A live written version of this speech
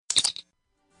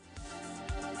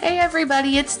Hey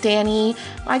everybody, it's Danny.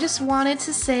 I just wanted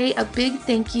to say a big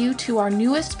thank you to our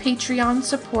newest Patreon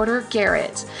supporter,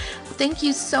 Garrett. Thank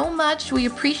you so much. We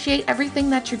appreciate everything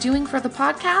that you're doing for the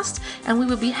podcast, and we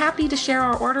would be happy to share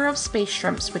our order of space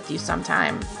shrimps with you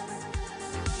sometime.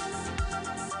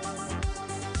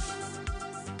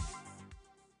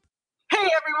 Hey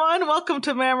everyone, welcome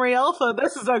to Memory Alpha.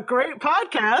 This is a great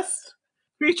podcast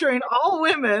featuring all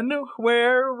women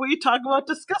where we talk about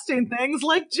disgusting things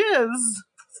like jizz.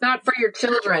 It's not for your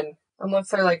children, unless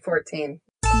they're like 14.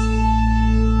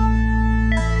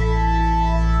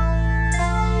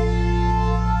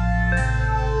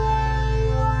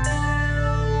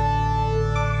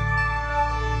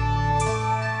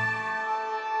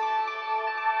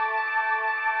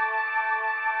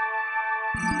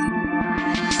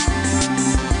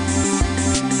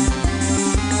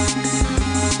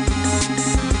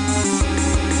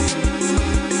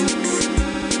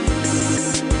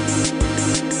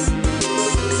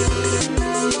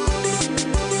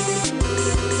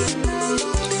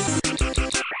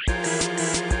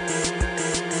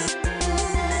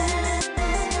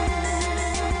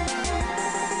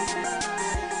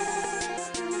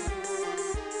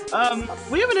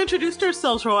 We haven't introduced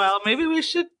ourselves for a while. Maybe we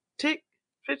should take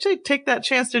that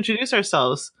chance to introduce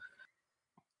ourselves.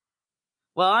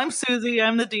 Well, I'm Susie.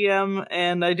 I'm the DM,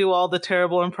 and I do all the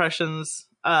terrible impressions.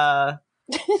 That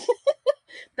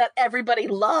everybody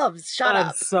loves. Shut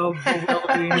up. So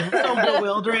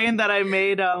bewildering that I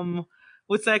made,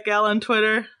 what's that gal on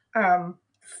Twitter?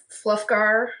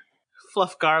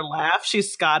 Fluffgar laugh.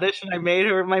 She's Scottish, and I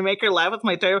make her laugh with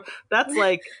my terrible. That's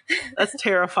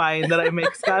terrifying that I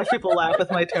make Scottish people laugh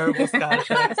with my terrible Scottish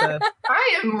accent.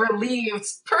 I am relieved,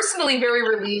 personally very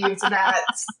relieved that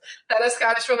a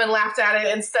Scottish woman laughed at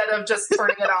it instead of just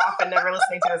turning it off and never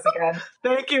listening to us again.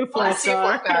 Thank you,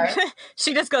 Fluffgar.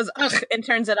 She just goes, ugh, and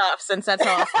turns it off, since that's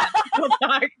how people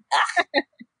talk.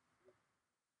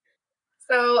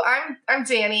 So I'm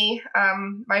Danny.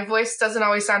 My voice doesn't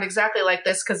always sound exactly like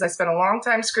this because I spent a long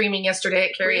time screaming yesterday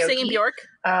at karaoke. Were you singing Bjork?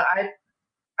 I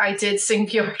did sing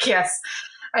Bjork, yes,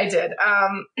 I did.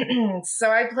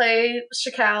 So I play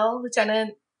Shakal,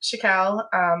 Lieutenant Shakal,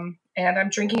 and I'm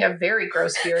drinking a very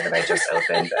gross beer that I just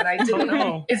opened, and I didn't.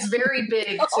 No. It's very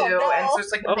big too, and so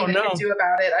there's like nothing I can do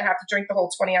about it. I have to drink the whole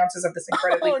 20 ounces of this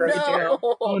incredibly gross beer.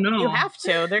 Oh no! You have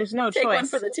to. There's no Take choice. one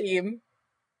for the team.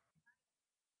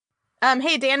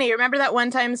 Hey, Danny, you remember that one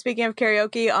time, speaking of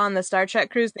karaoke, on the Star Trek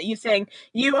cruise that you sang,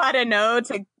 You Ought to Know,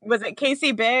 was it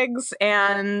Casey Biggs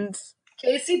and...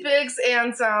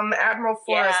 Admiral Forrest,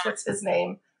 Yeah. what's his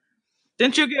name?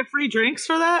 Didn't you get free drinks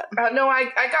for that? No, I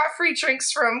got free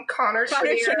drinks from Connor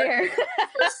Chenier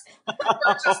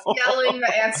for just yelling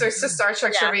the answers to Star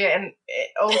Trek trivia and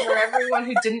over everyone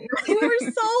who didn't know. You were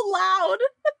so loud.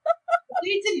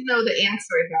 They didn't know the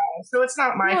answer, though, so it's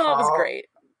not my fault. That was great.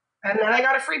 And then I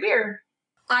got a free beer.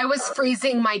 I was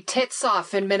freezing my tits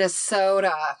off in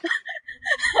Minnesota.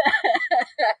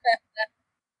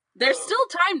 There's still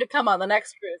time to come on the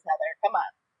next cruise, Heather.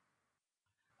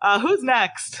 Come on. Who's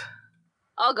next?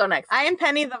 I'll go next. I am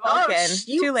Penny the Vulcan. Oh,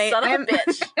 you Too late. son of a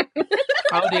bitch.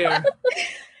 Oh dear.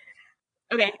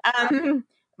 Okay.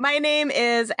 My name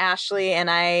is Ashley, and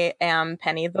I am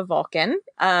Penny the Vulcan.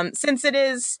 Since it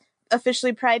is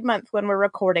officially Pride Month when we're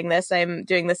recording this, I'm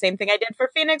doing the same thing I did for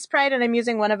Phoenix Pride, and I'm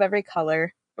using one of every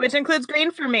color, which includes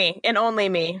green for me and only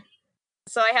me.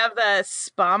 So I have the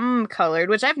spum colored,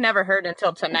 which I've never heard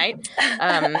until tonight.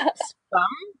 Spum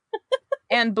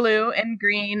and blue and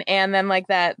green, and then like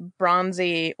that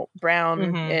bronzy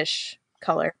brown-ish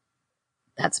color.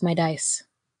 That's my dice.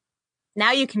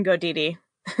 Now you can go, Dee Dee.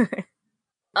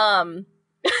 I'm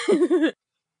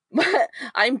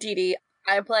Dee Dee.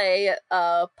 I play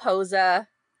Posa,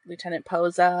 Lieutenant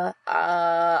Posa.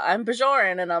 I'm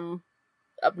Bajoran, and I'm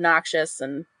obnoxious,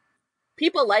 and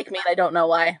people like me, and I don't know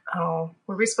why. Oh,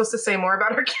 were we supposed to say more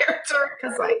about her character?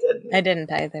 Because I didn't. I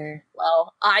didn't either.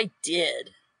 Well, I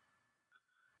did.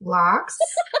 Lox?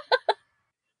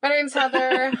 My name's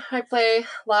Heather. I play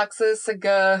Loxus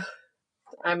Aga.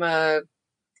 I'm a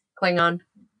Klingon.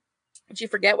 Did you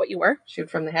forget what you were? Shoot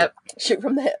from the hip. Shoot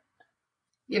from the hip.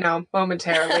 You know,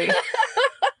 momentarily.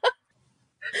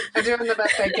 I'm doing the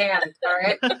best I can,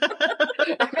 alright?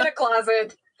 I'm in a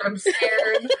closet. I'm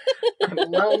scared. I'm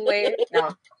lonely.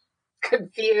 No.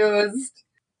 Confused.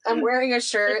 I'm wearing a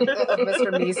shirt of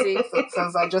Mr. Meesey that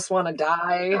says, I just want to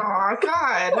die. Oh,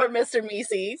 God. Or Mr.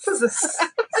 Meesey. This is a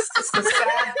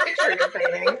sad picture you're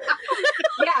painting.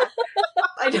 Yeah.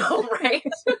 I know, right?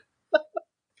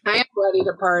 I am ready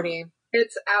to party.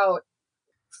 It's out.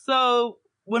 So,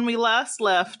 when we last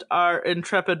left our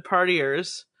intrepid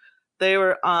partiers, They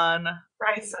were on.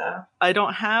 Risa. I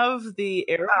don't have the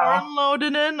air horn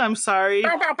loaded in. I'm sorry.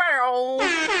 Thank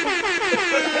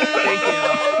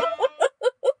you.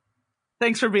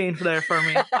 Thanks for being there for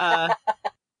me.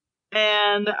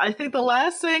 And I think the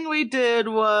last thing we did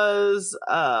was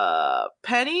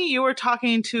Penny, you were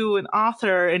talking to an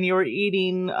author and you were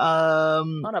eating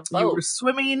on a boat. You were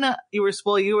swimming. You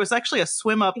was actually a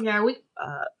swim up. Yeah,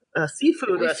 a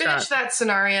seafood we restaurant. finished that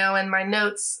scenario, and my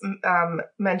notes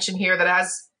mention here that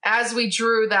as we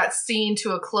drew that scene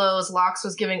to a close, Lox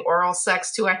was giving oral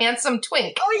sex to a handsome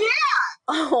twink. Oh yeah.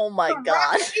 Oh my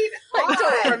god. I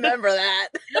don't remember that.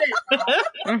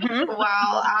 While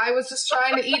I was just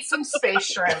trying to eat some space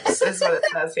shrimps, is what it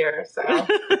says here. So,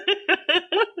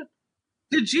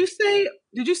 Did you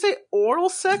say oral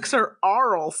sex or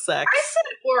oral sex? I said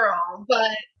oral,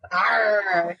 but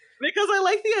because I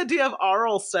like the idea of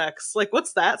oral sex. Like,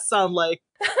 what's that sound like?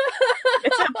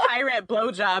 It's a pirate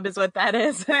blowjob, is what that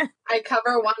is. I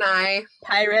cover one eye.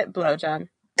 Pirate blowjob.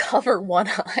 Cover one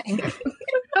eye.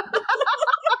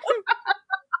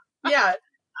 Yeah,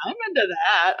 I'm into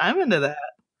that. I'm into that.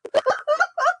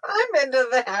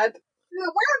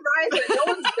 We're Risa. No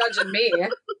one's judging me.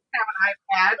 Have an eye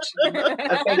patch,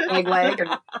 a fake big leg, and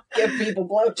give people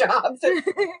blowjobs.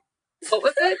 What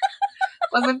was it?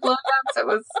 Wasn't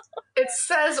blowjobs? it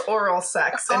says oral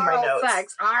sex in my notes.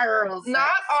 Oral sex.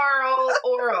 Not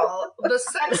oral. The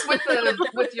sex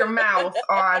with your mouth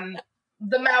on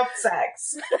the mouth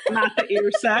sex. Not the ear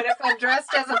But sex. if I'm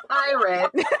dressed as a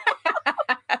pirate,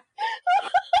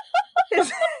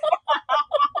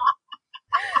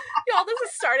 Y'all, this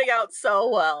is starting out so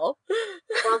well.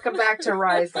 welcome back to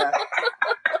Risa.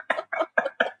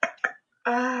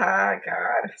 Ah,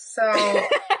 God.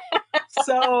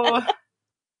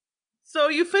 So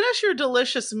you finish your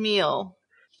delicious meal.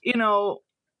 You know,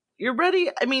 you're ready.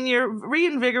 I mean, you're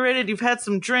reinvigorated. You've had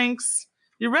some drinks.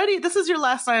 You're ready. This is your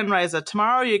last night in Risa.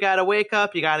 Tomorrow, you got to wake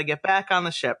up. You got to get back on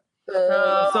the ship.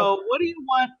 So what do you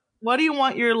want? What do you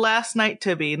want your last night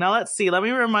to be? Now, let's see. Let me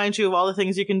remind you of all the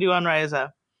things you can do on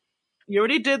Risa. You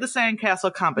already did the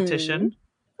sandcastle competition.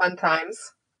 Fun times.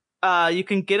 You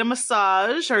can get a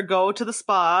massage or go to the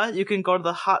spa. You can go to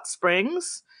the hot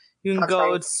springs. You can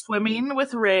go swimming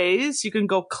with Rays. You can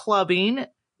go clubbing.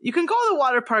 You can go to the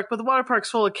water park, but the water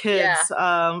park's full of kids.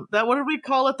 Yeah. What did we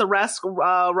call it? The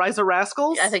Risa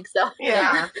Rascals? I think so.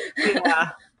 Yeah.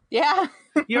 Yeah. Yeah.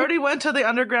 You already went to the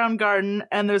underground garden,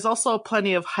 and there's also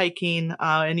plenty of hiking.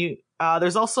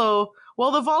 There's also,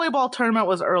 the volleyball tournament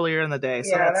was earlier in the day.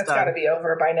 So that's got to be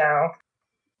over by now.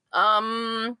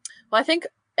 Well, I think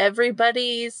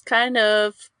everybody's kind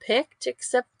of picked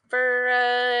except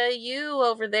for you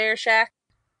over there, Shaq.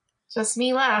 Just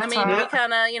me left. I mean, we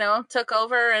kind of, took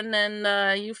over, and then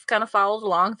you've kind of followed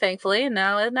along, thankfully, and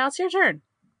now it's your turn.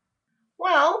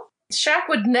 Well, Shaq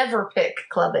would never pick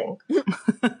clubbing.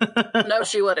 No,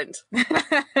 she wouldn't.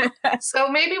 So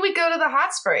maybe we go to the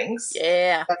hot springs.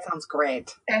 Yeah. That sounds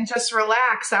great. And just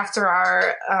relax after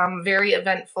our very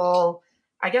eventful,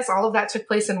 I guess all of that took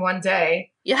place in one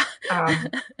day. Yeah.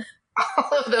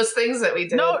 All of those things that we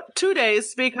did. No, 2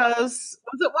 days, because,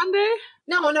 was it 1 day?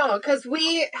 No, because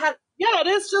we had... Yeah, it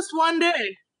is just 1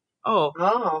 day. Oh,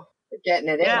 we're getting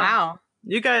it in. Yeah. Wow.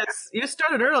 you guys, you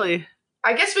started early.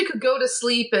 I guess we could go to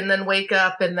sleep and then wake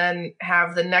up and then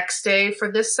have the next day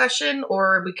for this session,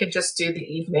 or we could just do the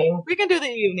evening. We can do the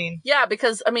evening. Yeah,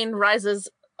 because, Risa's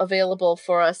available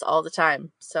for us all the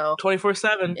time, so...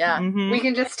 24/7. Yeah. Mm-hmm. We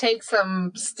can just take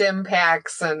some stim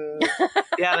packs and...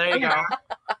 Yeah, there you go.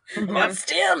 Yep.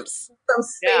 Stamps! Some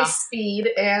space speed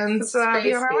and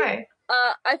be on our way.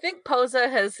 I think Posa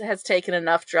has taken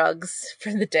enough drugs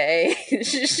for the day.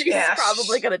 She's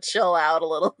probably going to chill out a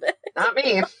little bit. Not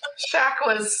me. Shaq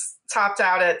was topped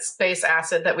out at space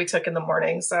acid that we took in the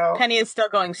morning, so Penny is still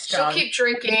going strong. she'll keep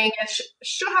drinking, and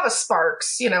she'll have a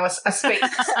Sparks, a space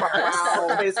Sparks.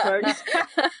 Wow. Space Parks.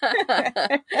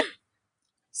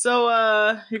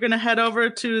 So you're gonna head over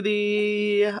to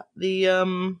the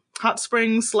hot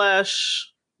springs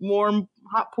 / warm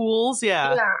hot pools.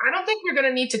 Yeah. Yeah, I don't think we're going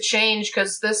to need to change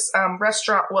because this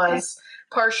restaurant was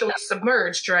partially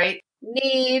submerged, right?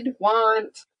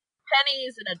 Want.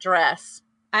 Penny's in a dress.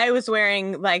 I was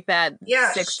wearing like that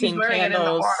Yeah, 16 she's wearing it in the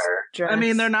candles water. dress. I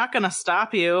mean, they're not gonna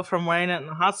stop you from wearing it in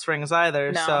the hot springs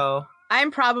either. No. So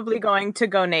I'm probably going to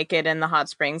go naked in the hot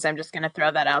springs. I'm just going to throw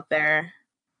that out there.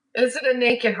 Is it a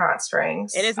naked hot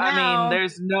springs? It is now. I mean,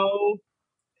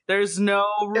 there's no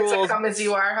rules. It's a come as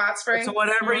you are hot springs. It's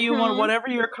whatever you want, whatever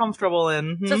you're comfortable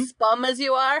in. It's a spum as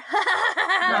you are.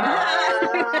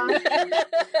 I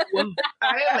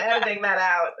am editing that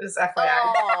out, is FYI.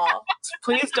 Aw.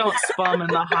 Please don't spum in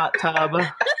the hot tub.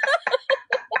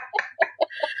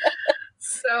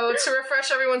 So to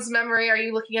refresh everyone's memory, are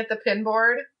you looking at the pin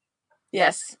board?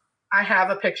 Yes. I have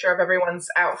a picture of everyone's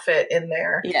outfit in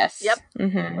there. Yes. Yep.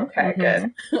 Mm-hmm. Okay,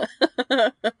 good.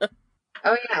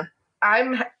 Oh, yeah.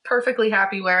 I'm perfectly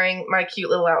happy wearing my cute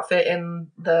little outfit in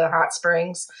the hot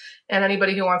springs, and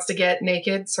anybody who wants to get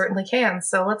naked certainly can.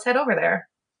 So let's head over there.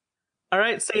 All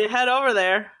right, so you head over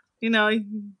there. You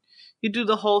do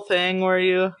the whole thing where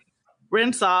you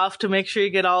rinse off to make sure you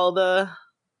get all the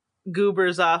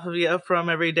goobers off of you from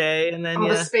every day, and then All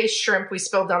the space shrimp we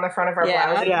spilled down the front of our Yeah.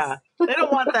 blouses. yeah, they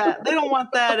don't want that. They don't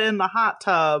want that in the hot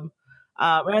tub,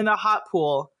 or in the hot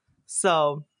pool.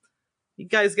 So you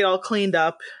guys get all cleaned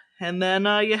up, and then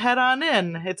you head on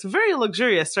in. It's very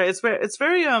luxurious, right? It's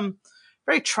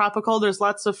very tropical. There's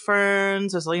lots of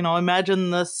ferns. There's, imagine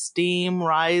the steam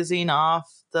rising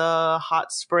off the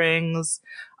hot springs.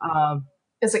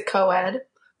 Is it co-ed?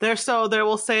 There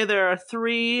will say there are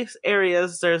 3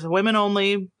 areas. There's women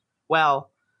only.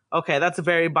 Well, okay, that's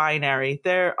very binary.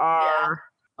 There are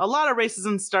a lot of races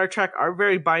in Star Trek are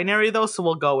very binary though, so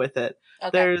we'll go with it. Okay.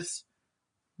 There's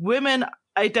women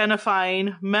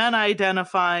identifying, men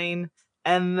identifying,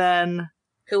 and then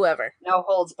Whoever. No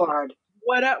holds barred.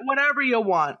 whatever you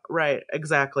want. Right,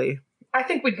 exactly. I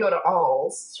think we'd go to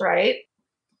alls, right?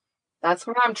 That's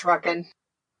what I'm trucking.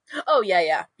 Oh,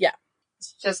 yeah.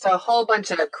 It's just a whole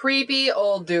bunch of creepy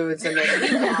old dudes in there. Right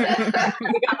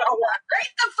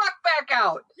the fuck back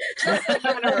out.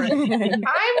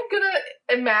 I'm gonna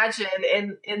imagine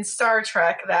in Star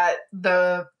Trek that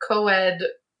the co-ed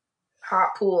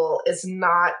hot pool is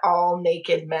not all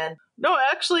naked men. No,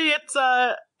 actually,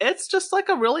 it's just like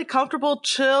a really comfortable,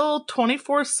 chill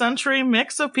 24th century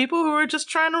mix of people who are just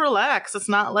trying to relax. It's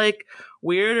not like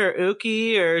weird or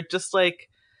ooky or just like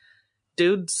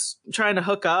dudes trying to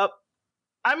hook up.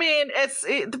 I mean,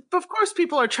 of course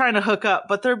people are trying to hook up,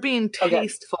 but they're being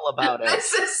tasteful about it.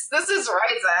 This is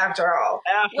Risa after all.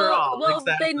 Well,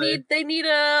 exactly. they need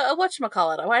a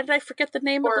whatchamacallit. Why did I forget the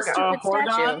name of the Horgon. stupid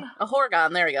statue? Horgon? A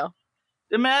Horgon, there you go.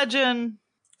 Imagine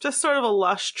just sort of a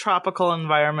lush tropical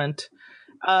environment.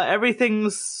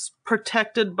 Everything's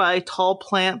protected by tall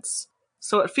plants,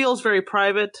 so it feels very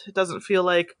private. It doesn't feel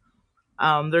like there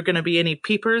are going to be any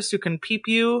peepers who can peep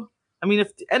you. I mean,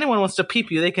 if anyone wants to peep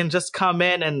you, they can just come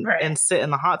in and sit in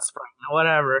the hot spring or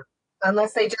whatever.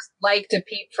 Unless they just like to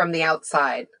peep from the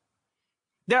outside.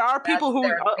 There are people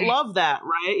who love that,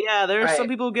 right? Yeah, there are some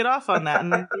people who get off on that,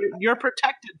 and you're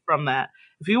protected from that.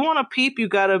 If you want to peep, you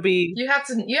got to be. You have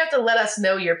to let us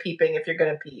know you're peeping if you're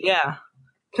going to peep. Yeah,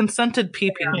 consented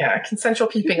peeping. Yeah, consensual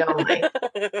peeping only.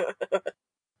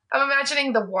 I'm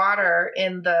imagining the water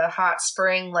in the hot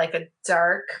spring like a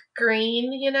dark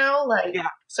green,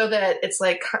 so that it's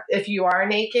like if you are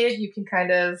naked, you can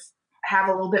kind of have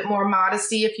a little bit more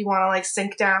modesty if you want to like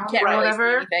sink down Can't or really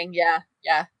whatever. see anything.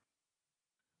 Yeah.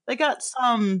 They got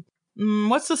some.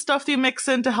 What's the stuff you mix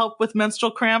in to help with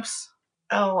menstrual cramps?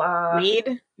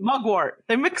 Weed. Mugwort.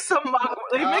 They mix some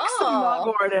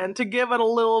mugwort in to give it a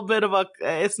little bit of a.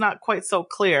 It's not quite so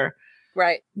clear.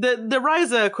 Right. The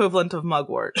Risa equivalent of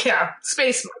mugwort. Yeah,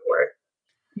 space mugwort.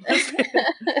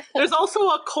 There's also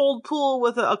a cold pool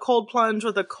with a cold plunge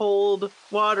with a cold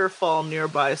waterfall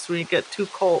nearby. So when you get too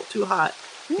hot,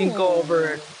 you can go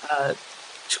over and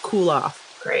cool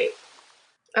off. Great.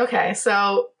 Okay,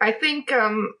 so I think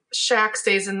Shaq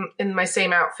stays in my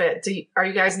same outfit. Are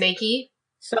you guys naked?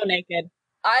 So naked.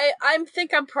 I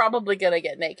think I'm probably gonna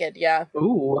get naked. Yeah.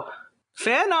 Ooh,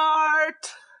 fan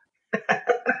art.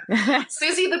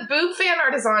 Susie, the boob fan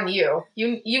art is on you.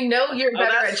 You know you're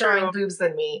better at drawing boobs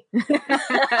than me.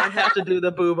 I have to do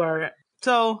the boob art.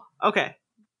 So, okay.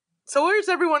 So where's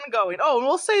everyone going? Oh, and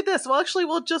we'll say this. Well, actually,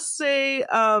 we'll just say,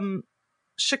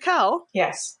 Shakel.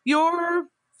 Yes. You're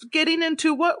getting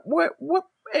into what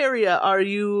area are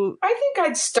you? I think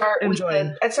I'd start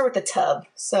enjoying? with the tub.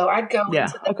 So I'd go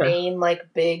into the main like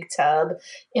big tub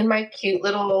in my cute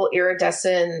little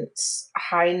iridescent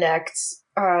high necked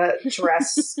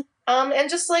dress, and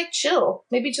just like chill,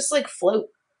 maybe just like float.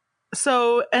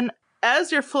 So, and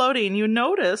as you're floating, you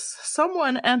notice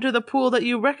someone enter the pool that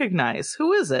you recognize.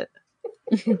 Who is it?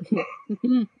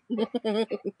 It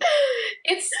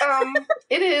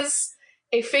is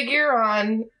a figure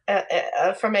on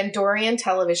from Andorian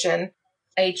television,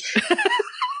 a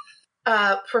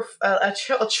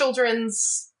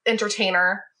children's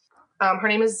entertainer. Her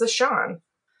name is Zashan.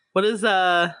 What's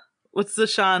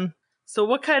Zashan? So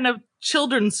what kind of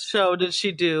children's show did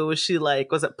she do? Was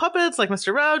it puppets like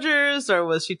Mr. Rogers, or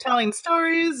was she telling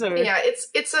stories? Or yeah,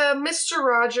 it's a Mr.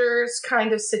 Rogers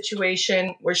kind of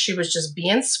situation where she was just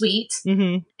being sweet,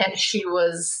 and she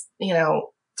was,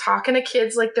 talking to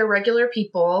kids like they're regular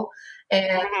people,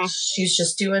 and she's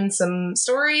just doing some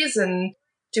stories and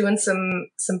doing some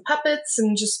puppets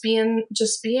and just being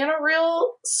a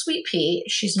real sweet pea.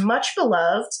 She's much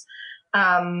beloved,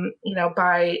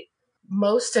 by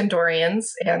most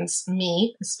Andorians and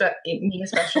me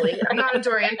especially. I'm not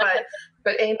Andorian,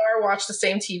 but Aemar watched the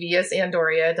same TV as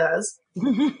Andoria does.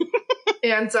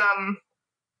 And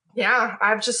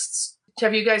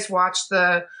have you guys watched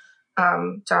the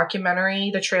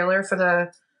documentary, the trailer for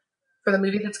the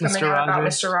movie that's coming out about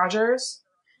Mr. Rogers?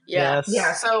 Yes.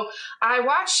 Yeah, so I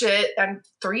watched it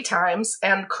 3 times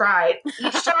and cried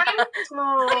each time.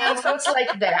 And so it's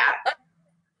like that.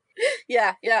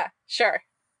 Yeah, sure.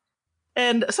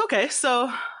 And it's okay.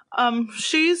 So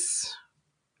she's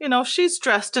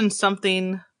dressed in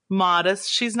something modest.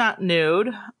 She's not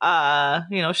nude.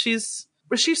 Was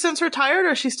she since retired,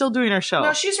 or is she still doing her show?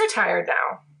 No, she's retired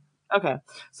now. Okay.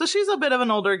 So she's a bit of an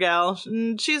older gal,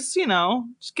 and she's,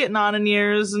 she's getting on in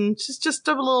years, and she's just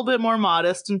a little bit more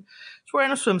modest, and she's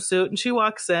wearing a swimsuit, and she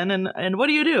walks in, and what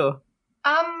do you do?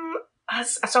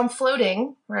 So I'm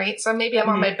floating, right? So maybe I'm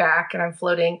on my back and I'm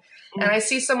floating, and I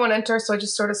see someone enter, so I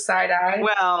just sort of side eye.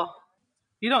 Well,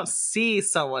 you don't see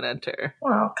someone enter.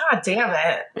 Well, god damn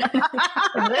it.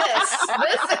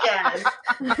 this again.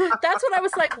 That's what I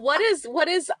was like, what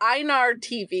is Einar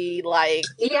TV like?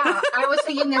 Yeah, I was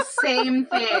thinking the same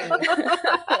thing.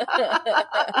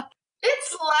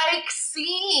 It's like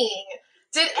seeing.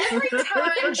 Did every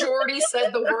time Jordy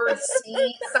said the word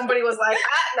see, somebody was like,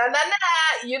 nah,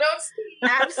 you don't see.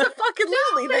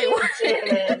 Absolutely, they were.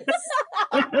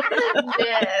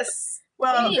 Yes.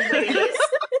 Well, anyways.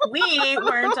 We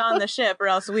weren't on the ship, or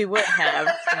else we would have.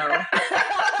 So.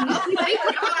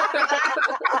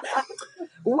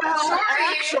 Well,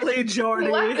 actually, Jordy.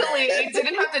 Luckily, it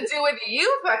didn't have to do with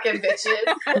you fucking bitches.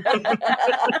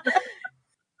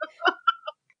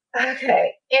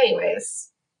 Okay, anyways.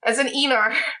 As an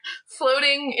Enar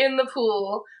floating in the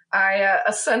pool, I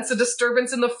sense a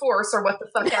disturbance in the force, or what the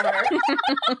fuck ever.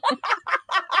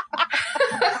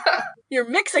 You're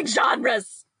mixing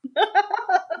genres. So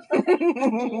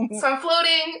I'm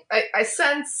floating. I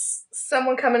sense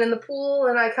someone coming in the pool,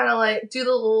 and I kind of like do the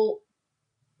little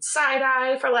side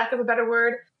eye, for lack of a better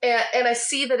word, and I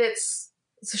see that it's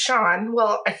Zashawn.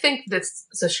 Well, I think that's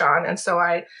Zashawn, and so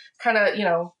I kind of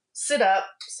sit up,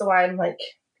 so I'm like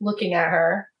looking at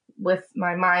her with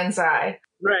my mind's eye.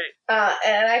 Right.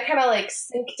 And I kind of like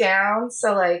sink down,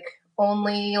 so like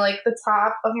only like the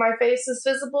top of my face is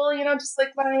visible, just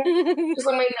like my nose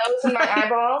and my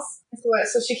eyeballs,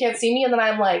 so she can't see me. And then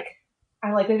I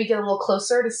maybe get a little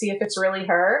closer to see if it's really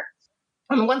her.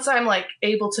 And once I'm like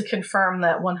able to confirm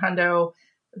that 100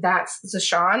 that's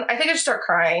Zashawn, I think I just start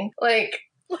crying. Like,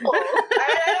 I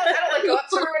don't like go up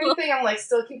to her or anything. I'm like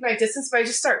still keeping my distance, but I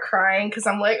just start crying because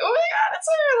I'm like, oh my god, it's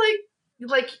her!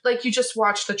 Like you just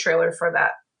watched the trailer for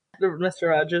that, the Mr.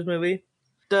 Rogers movie.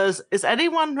 Is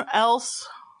anyone else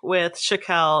with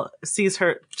Shakel sees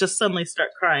her just suddenly start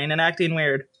crying and acting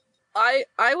weird?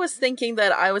 I was thinking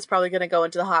that I was probably going to go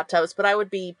into the hot tubs, but I would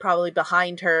be probably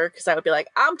behind her because I would be like,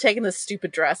 I'm taking this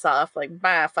stupid dress off. Like,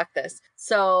 bah, fuck this.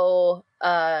 So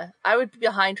I would be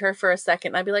behind her for a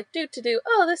second. And I'd be like, do.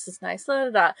 Oh, this is nice. Da,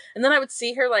 da, da. And then I would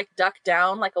see her like duck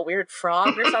down like a weird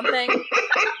frog or something.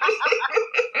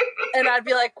 And I'd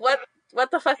be like, what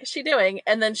the fuck is she doing?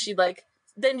 And then she'd like,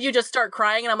 then you just start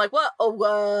crying, and I'm like, what?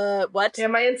 Oh, what? Yeah,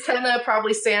 my antenna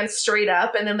probably stands straight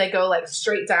up, and then they go like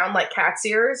straight down, like cat's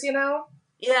ears,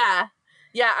 Yeah.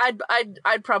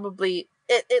 I'd probably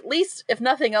at least, if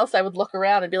nothing else, I would look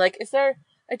around and be like, is there?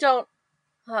 I don't.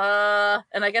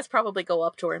 And I guess probably go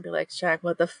up to her and be like, Shaq,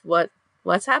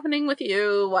 what's happening with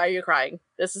you? Why are you crying?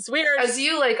 This is weird. As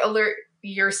you like alert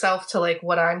yourself to like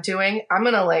what I'm doing, I'm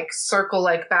gonna like circle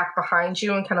like back behind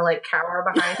you and kind of like cower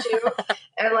behind you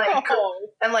and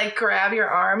like grab your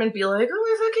arm and be like,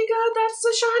 oh my fucking god, that's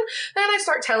Zashawn. And I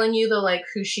start telling you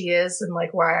who she is and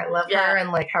like why I love her and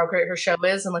like how great her show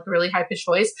is and like a really high pitched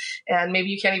voice, and maybe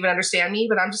you can't even understand me,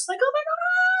 but I'm just like, oh my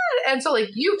god. And so like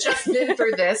you just been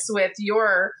through this with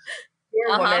your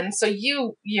woman, so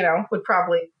you would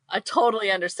probably. I totally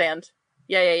understand.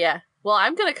 Yeah. Well,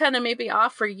 I'm going to kind of maybe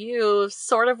offer you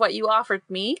sort of what you offered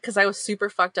me, because I was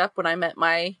super fucked up when I met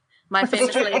my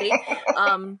famous lady.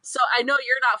 So I know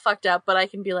you're not fucked up, but I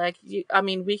can be like,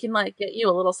 we can like get you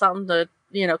a little something to,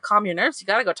 calm your nerves. You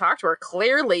got to go talk to her.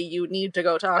 Clearly you need to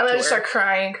go talk to her. And I just start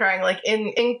crying, like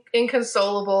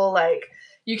inconsolable, like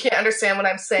you can't understand what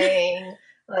I'm saying.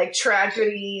 Like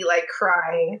tragedy, like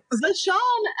crying.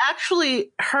 Zashawn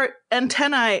actually, her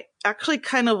antennae actually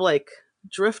kind of like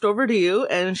drift over to you,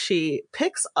 and she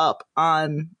picks up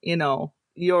on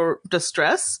your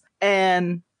distress,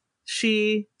 and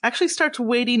she actually starts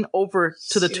wading over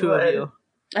to the two of you.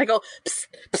 I go, psst,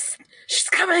 psst, she's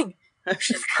coming.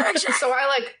 She's coming. So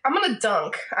I'm gonna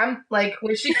dunk. I'm like,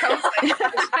 when she comes over,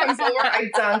 I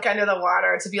dunk under the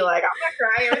water to be like, I'm not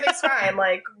crying, everything's fine.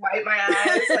 Like, wipe my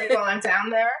eyes, like, while I'm down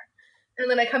there. And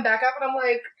then I come back up and I'm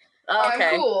like,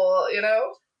 okay. I'm cool, you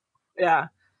know? Yeah.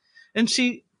 And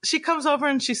she comes over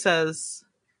and she says,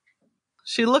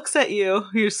 she looks at you,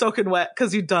 you're soaking wet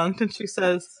because you dunked, and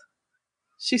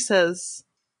she says,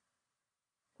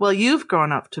 well, you've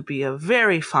grown up to be a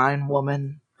very fine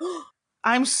woman.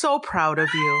 I'm so proud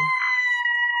of you.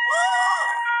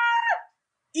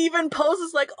 Even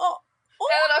poses like, oh.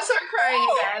 And I'll start crying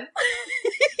again.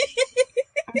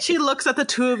 She looks at the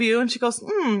two of you and she goes,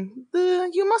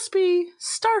 you must be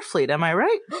Starfleet, am I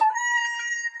right?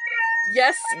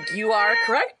 Yes, you are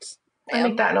correct. I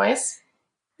make that noise.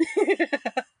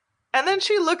 And then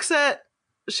she looks at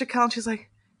Shakel and she's like,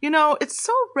 it's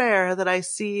so rare that I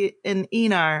see an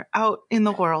Enar out in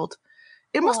the world.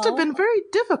 It must have been very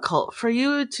difficult for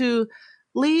you to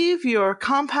leave your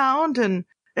compound and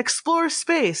explore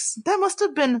space. That must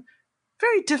have been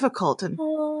very difficult. And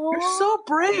you're so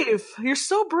brave. You're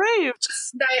so brave.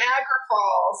 Just Niagara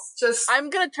Falls. I'm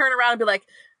going to turn around and be like,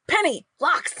 Penny,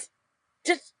 Locks,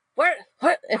 just what?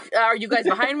 Are you guys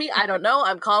behind me? I don't know.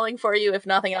 I'm calling for you, if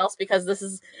nothing else, because this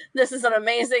is an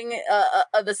amazing,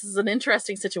 this is an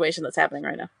interesting situation that's happening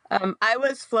right now. I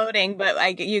was floating,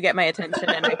 but you get my attention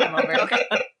and I come over. Okay.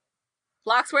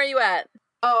 Locks, where are you at?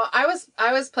 Oh, I was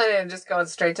planning on just going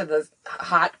straight to the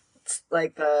hot,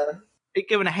 like the... Are you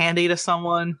giving a handy to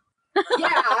someone?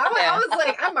 Yeah, I was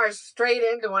like, I marched straight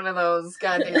into one of those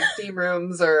goddamn steam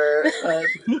rooms or...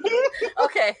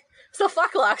 Okay. So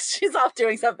fuck Lux, she's off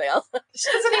doing something else.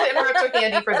 She doesn't need to interrupt her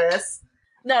handy for this.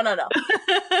 No.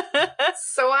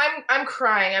 So I'm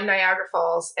crying. I'm Niagara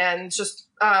Falls, and just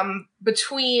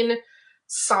between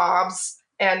sobs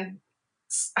and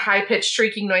high pitched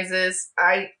shrieking noises,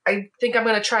 I think I'm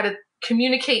going to try to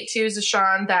communicate to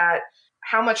Zashawn that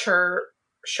how much her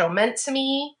show meant to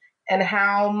me and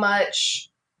how much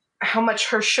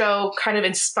her show kind of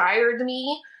inspired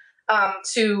me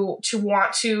to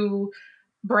want to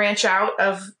branch out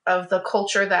of the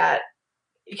culture that,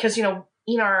 because Enar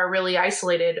are really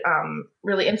isolated,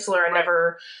 really insular, and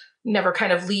never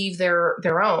kind of leave their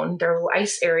little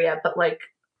ice area. But like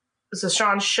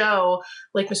Zashawn's show,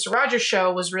 like Mr. Rogers'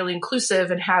 show, was really inclusive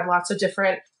and had lots of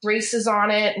different races on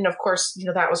it. And of course,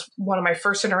 that was one of my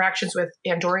first interactions with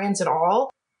Andorians at all.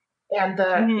 And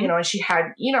and she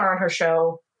had Enar on her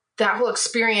show. That whole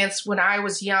experience when I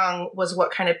was young was what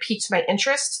kind of piqued my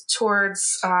interest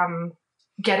towards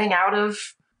getting out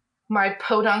of my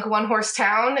podunk one-horse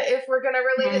town, if we're going to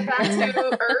relate it back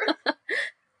to Earth.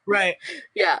 Right.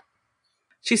 Yeah.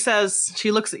 She says, she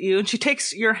looks at you and she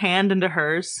takes your hand into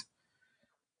hers.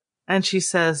 And she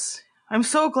says, I'm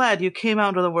so glad you came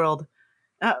out of the world.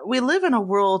 We live in a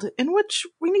world in which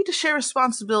we need to share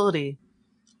responsibility.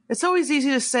 It's always easy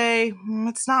to say,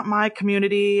 it's not my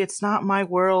community, it's not my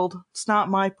world, it's not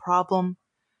my problem.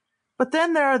 But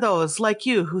then there are those like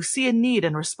you who see a need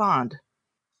and respond.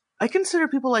 I consider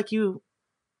people like you,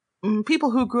 people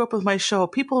who grew up with my show,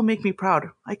 people who make me proud.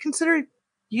 I consider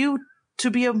you to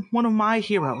be one of my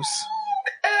heroes.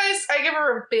 I give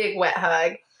her a big wet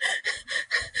hug.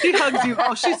 She hugs you.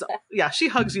 Oh, she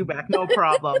hugs you back. No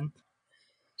problem.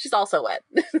 She's also wet.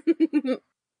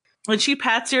 And she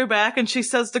pats your back and she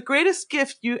says, the greatest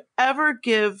gift you ever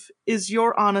give is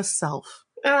your honest self.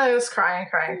 And I was crying.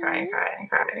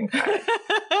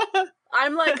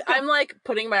 I'm like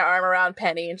putting my arm around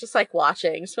Penny and just like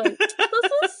watching. Just like, this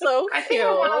is so cute. I think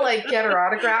I want to like get her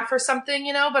autograph or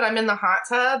something, but I'm in the hot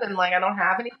tub and like I don't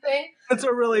have anything. It's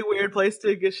a really weird place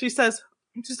to get. She says,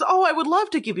 oh, I would love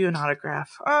to give you an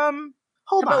autograph.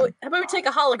 Hold on. How about we take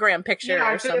a hologram picture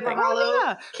or something?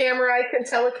 Camera I can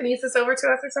telekinesis over to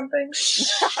us or something.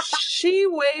 She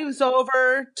waves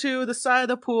over to the side of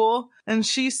the pool and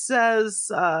she says,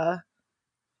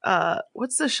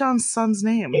 what's Sean's son's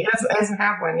name? He doesn't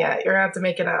have one yet. You're going to have to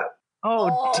make it up.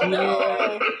 Oh, dear. No.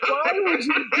 Why would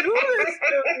you do this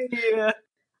to me?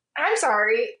 I'm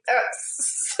sorry.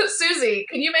 Susie,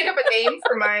 can you make up a name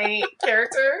for my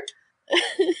character?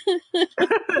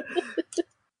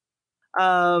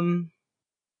 Hold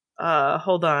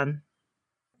on.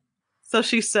 So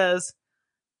she says,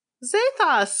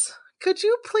 Zathos, could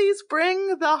you please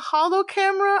bring the holo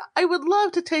camera? I would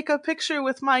love to take a picture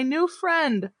with my new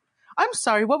friend. I'm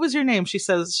sorry, what was your name? She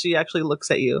says, she actually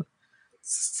looks at you.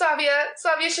 Savia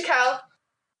Shakel.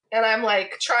 And I'm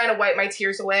like trying to wipe my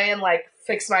tears away and like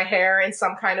fix my hair in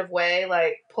some kind of way,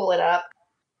 like pull it up.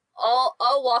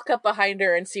 I'll walk up behind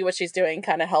her and see what she's doing,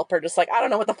 kind of help her, just like, I don't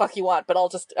know what the fuck you want, but I'll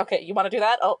just, okay, you want to do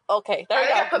that? Oh, okay, there you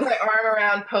go. I put my arm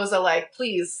around Posa like,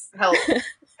 please help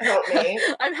me.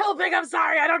 I'm helping, I'm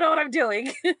sorry, I don't know what I'm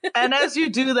doing. And as you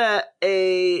do that,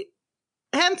 a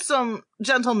handsome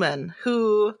gentleman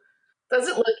who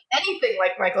Doesn't look anything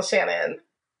like Michael Shannon.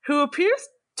 who appears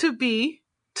to be,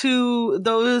 to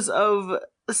those of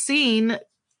seeing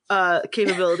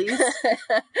capabilities,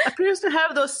 appears to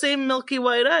have those same milky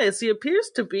white eyes. He appears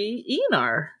to be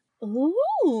Enar.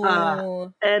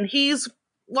 Ooh. And he's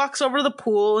walks over to the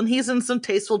pool, and he's in some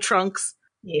tasteful trunks.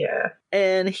 Yeah.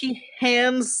 And he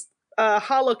hands a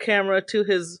holo camera to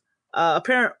his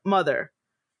apparent mother.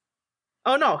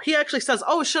 Oh no, he actually says,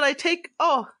 should I take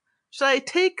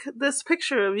this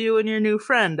picture of you and your new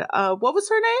friend? What was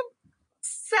her name?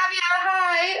 Savia,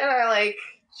 hi! And I like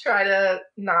try to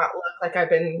not look like I've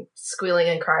been squealing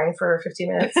and crying for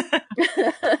 15 minutes.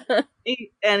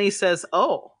 And he says,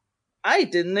 oh, I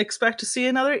didn't expect to see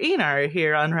another Enar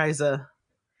here on Risa.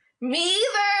 Me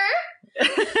either!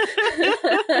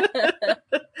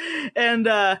 And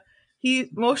he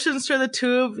motions for the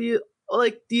two of you,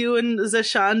 like you and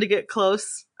Zashan, to get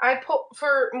close. I pull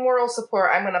for moral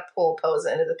support. I'm gonna pull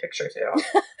Posa into the picture too.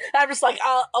 I'm just like,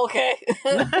 okay.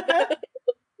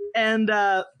 And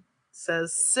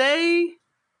says, say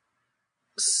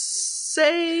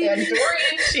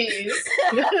Andorian cheese.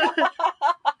 I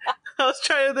was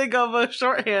trying to think of a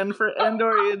shorthand for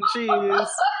Andorian cheese.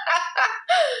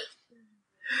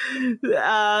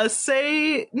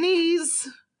 Say knees.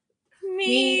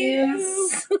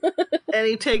 Knees. And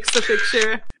he takes the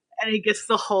picture and he gets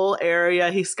the whole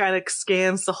area. He kind of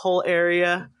scans the whole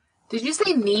area. Did you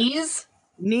say knees?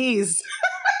 Knees.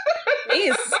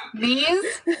 Knees?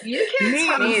 Knees? You can't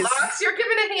tell Knees. Fox. You're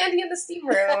giving a handy in the steam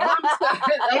room.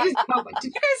 Did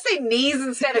you guys say knees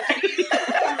instead of knees?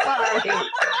 I'm sorry.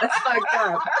 That's fucked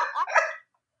up.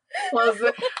 Well, I've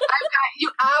got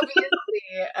you. Obviously,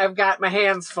 I've got my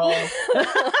hands full.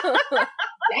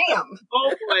 Damn. Oh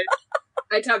boy.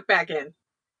 I tuck back in.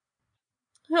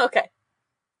 Okay.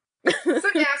 So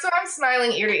I'm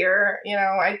smiling ear to ear. You know,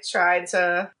 I tried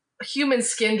to. Human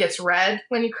skin gets red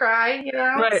when you cry, you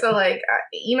know? Right. So, like,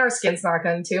 Enar skin's not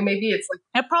going to. Maybe it's like.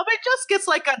 It probably just gets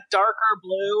like a darker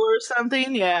blue or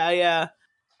something. Yeah.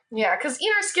 Yeah, because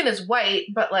Enar skin is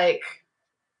white, but, like,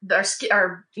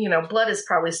 our blood is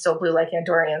probably still blue like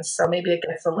Andorians, so maybe it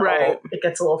gets a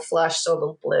little flushed, so a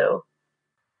little blue.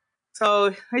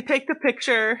 So I take the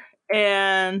picture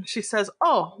and she says,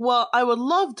 oh, well, I would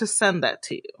love to send that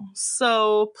to you.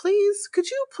 So could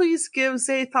you please give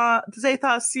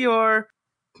Zathos your,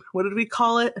 what did we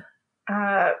call it?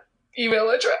 Email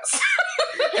address.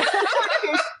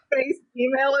 Space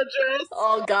email address.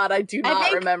 Oh god, I do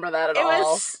not remember that at all. It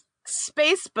was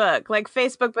Spacebook, like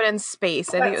Facebook, but in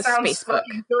space. I think it was Spacebook. Dorky.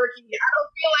 I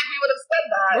don't feel like we would have said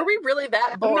that. Were we really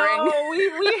that boring? No,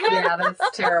 we had. Yeah,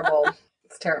 that's terrible.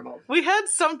 It's terrible. We had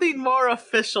something more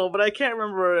official, but I can't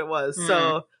remember what it was.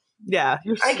 So, yeah.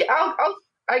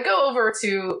 I go over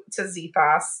to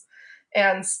Zethos,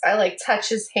 and I, like, touch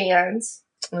his hand.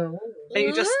 And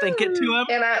you just think it to him?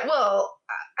 And I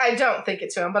don't think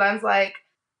it to him, but I'm like,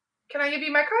 can I give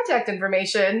you my contact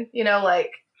information? You know,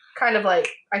 like, kind of like,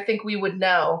 I think we would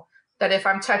know that if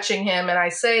I'm touching him and I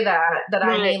say that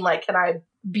I mean, like, can I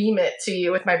beam it to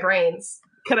you with my brains?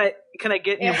 Can I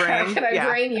get in your brain? Can I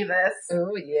brain you this?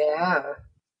 Oh, yeah.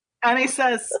 And he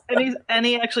says, and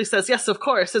he actually says, yes, of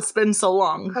course, it's been so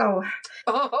long. Oh.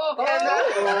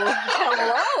 Hello.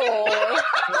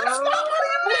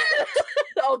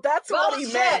 Oh, that's what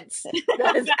he meant.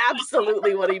 That is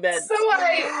absolutely what he meant. So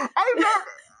I'm not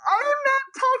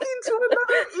talking to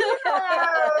another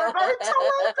Enar. I'm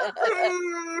telepathy.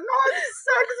 Not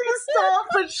sexy stuff,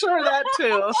 but sure that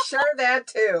too. Sure that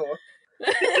too.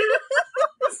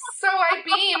 So I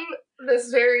beam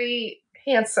this very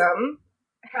handsome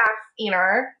half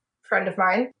Enar friend of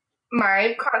mine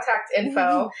my contact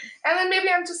info, and then maybe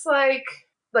I'm just like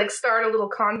start a little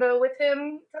convo with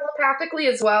him telepathically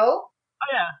as well. Oh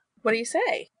yeah. What do you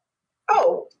say?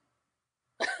 Oh.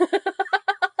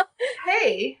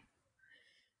 Hey.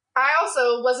 I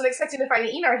also wasn't expecting to find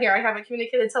Enar here. I haven't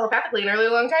communicated telepathically in a really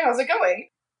long time. How's it going?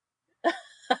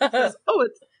 Says, oh,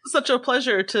 it's such a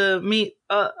pleasure to meet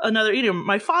another Enar.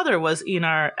 My father was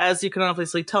Enar. As you can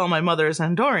obviously tell, my mother is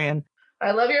Andorian.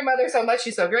 I love your mother so much.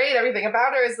 She's so great. Everything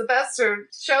about her is the best. Her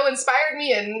show inspired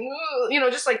me, and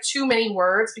just like too many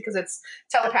words because it's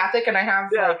telepathic, and I have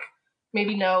like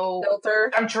maybe no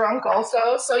filter. I'm drunk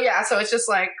also, so yeah. So it's just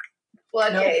like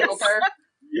floodgates. No filter.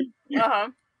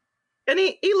 And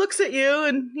he looks at you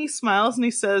and he smiles and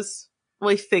he says, well,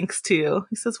 he thinks to you.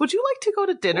 He says, would you like to go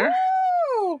to dinner?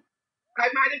 Woo! I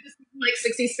might have just like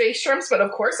 60 space shrimps, but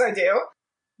of course I do.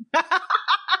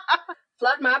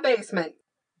 Flood my basement.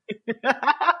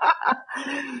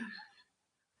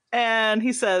 And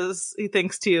he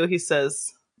thinks to you, he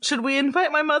says, should we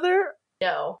invite my mother?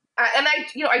 No.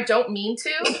 I don't mean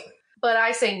to, but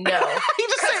I say no. You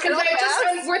just say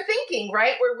Because we're thinking,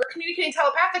 right? We're communicating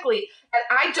telepathically. And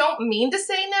I don't mean to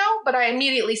say no, but I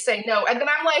immediately say no. And then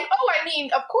I'm like, oh, I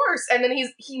mean, of course. And then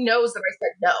he knows that I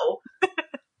said no.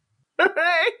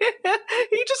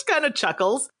 He just kind of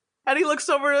chuckles. And he looks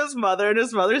over at his mother, and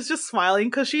his mother's just smiling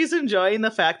because she's enjoying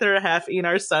the fact that her half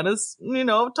Enar son is,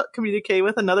 communicating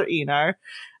with another Enar.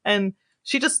 And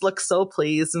she just looks so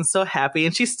pleased and so happy.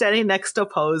 And she's standing next to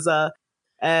Posa.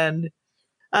 And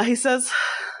he says,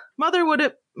 Mother,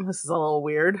 this is a little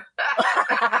weird.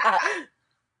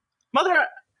 Mother,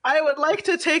 I would like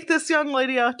to take this young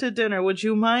lady out to dinner. Would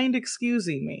you mind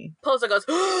excusing me? Posa goes,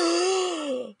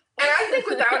 And I think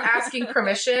without asking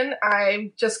permission,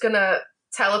 I'm just going to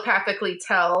telepathically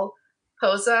tell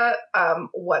Posa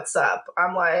what's up.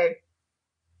 I'm like,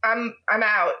 I'm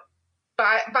out.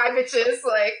 Bye bitches.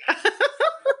 Like,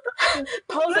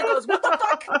 Posa goes, what the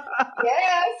fuck?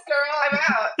 Yes, girl, I'm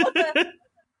out.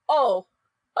 Oh,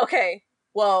 okay.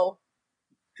 Whoa.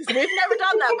 We've never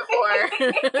done that before.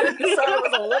 So it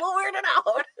was a little weirded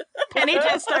out. Penny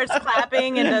just starts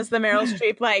clapping and does the Meryl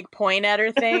Streep, like, point at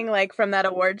her thing, like, from that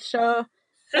awards show.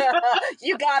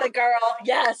 You got it, girl.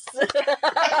 Yes.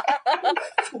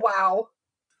 Wow.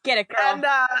 Get it, girl. And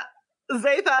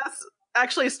Zathas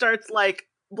actually starts, like,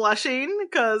 blushing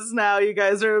because now you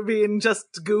guys are being just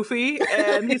goofy.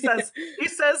 And he says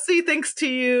he thinks to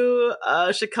you,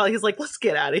 Shakel, he's like, let's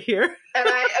get out of here. And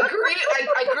I agree.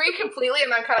 I agree completely.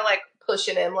 And I'm kind of like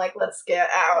pushing him, like, let's get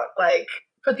out. Like,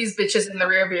 put these bitches in the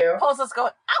rear view. Posa's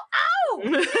going, ow,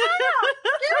 ow!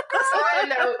 So I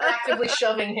know actively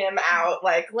shoving him out.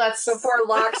 Like, let's. Before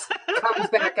Lox comes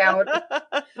back out.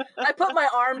 I put my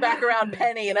arm back around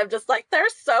Penny and I'm just like, they're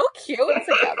so cute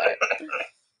together.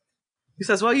 He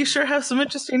says, well, you sure have some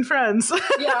interesting friends.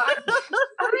 Yeah,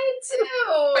 I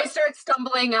do. I start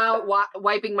stumbling out,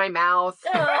 wiping my mouth.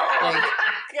 Oh,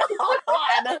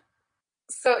 God.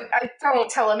 So I don't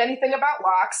tell him anything about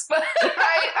Lox, but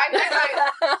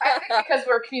I think because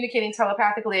we're communicating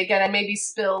telepathically again, I maybe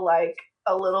spill like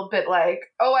a little bit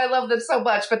like, oh, I love them so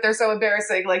much, but they're so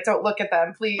embarrassing. Like, don't look at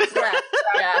them, please.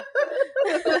 Yeah.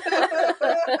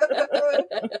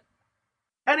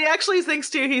 And he actually thinks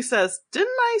to you, he says, didn't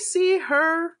I see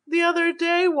her the other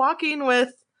day walking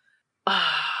with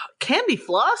Candy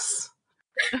Floss?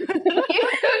 You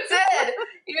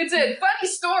did. Funny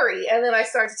story. And then I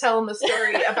start to tell him the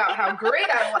story about how great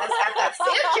I was at that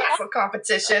sandcastle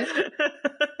competition.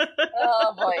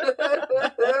 Oh, boy.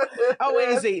 Oh, wait,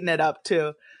 he's eating it up,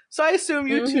 too. So I assume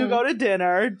you two go to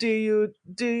dinner. Do you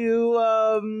do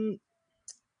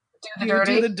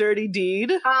the dirty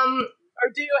deed? Or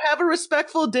do you have a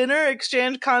respectful dinner,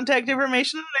 exchange contact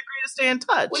information, and agree to stay in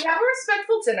touch? We have a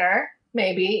respectful dinner.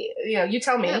 Maybe. You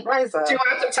tell me. Yeah, Risa. Do you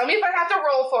want to tell me if I have to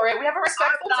roll for it? We have a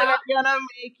respectful dinner. I'm gonna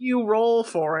make you roll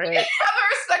for it. We have a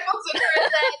respectful dinner,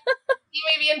 and then he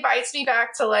maybe invites me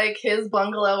back to like his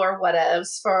bungalow or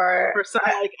whatevs for some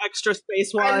like extra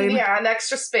space wine. An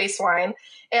extra space wine.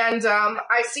 And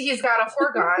I see he's got a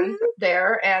fourgon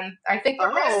there, and I think the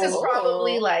rest is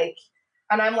probably like.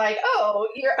 And I'm like, oh,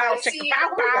 I see your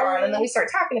fourgon, and then we start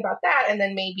talking about that, and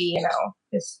then maybe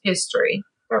his history.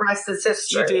 The rest is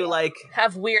history. You do like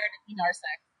have weird Enar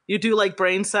sex. You do like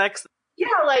brain sex. Yeah,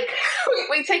 like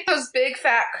we take those big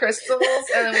fat crystals,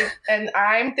 and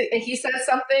he says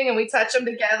something, and we touch them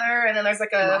together, and then there's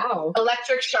like a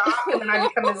electric shock, and then I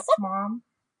become his mom.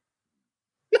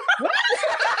 What?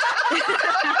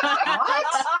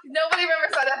 Nobody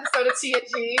remembers that episode of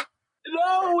TNG.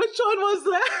 No, which one was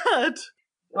that?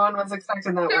 No one was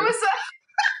expecting that. There one. was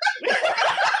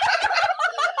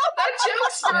that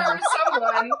joke's for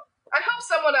someone. I hope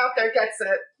someone out there gets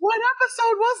it. What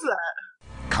episode was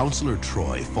that? Counselor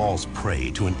Troy falls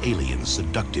prey to an alien's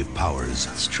seductive powers.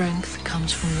 Strength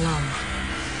comes from love.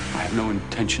 I have no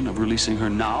intention of releasing her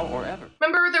now or ever.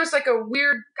 Remember there's like a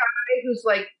weird guy who's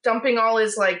like dumping all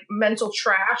his like mental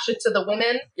trash into the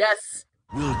women? Yes.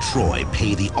 Will Troy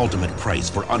pay the ultimate price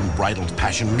for unbridled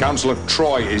passion? Counselor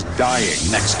Troy is dying.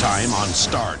 Next time on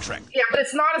Star Trek. Yeah, but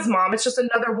it's not his mom. It's just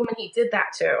another woman he did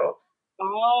that to.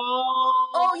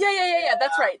 Oh, yeah.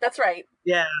 That's right.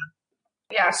 Yeah.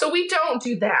 Yeah, so we don't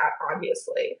do that,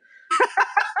 obviously.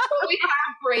 But we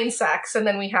have brain sex, and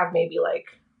then we have maybe like,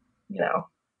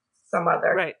 some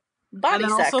other. Right. Body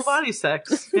and sex. Also body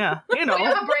sex. Yeah, We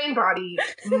have a brain body,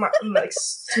 like,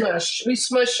 smush. We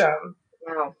smush them.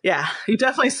 Wow. Yeah, you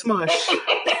definitely smush.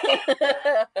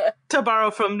 To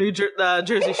borrow from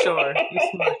Jersey Shore.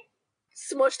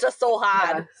 Smushed us so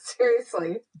hard. Yeah,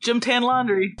 seriously. Gym Tan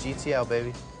Laundry. GTL,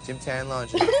 baby. Gym Tan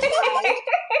Laundry.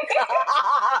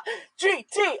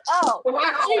 GTO. Wow.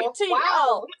 GTO.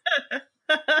 Wow.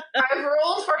 I've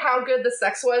rolled for how good the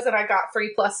sex was, and I got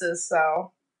 3 pluses,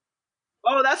 so.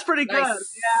 Oh, that's pretty good.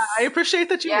 Nice. Yeah, I appreciate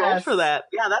that you rolled for that.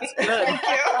 Yeah, that's good. Thank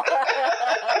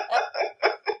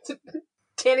you.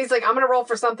 Tanny's like, I'm going to roll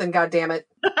for something, goddammit.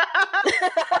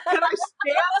 Can I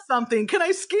scan something? Can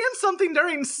I scan something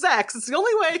during sex? It's the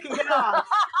only way I can get off.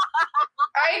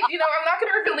 I'm not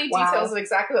going to reveal any details of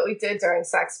exactly what we did during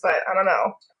sex, but I don't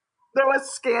know. There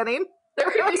was scanning. There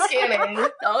could be scanning.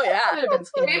 Oh, yeah. Could have been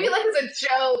skinny. Maybe like as a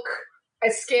joke, I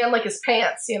scan like his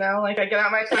pants, like I get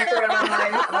out my typewriter and I'm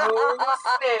like, Oh,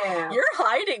 snap. You're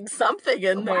hiding something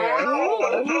in there.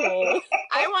 Wow.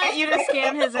 I want you to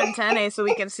scan his antennae so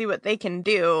we can see what they can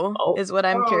do, is what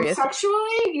I'm curious.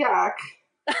 Sexually? Yuck.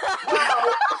 What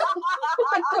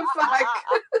the fuck?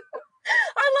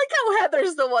 I like how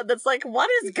Heather's the one that's like, what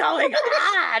is going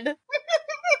on? One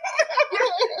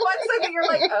second you're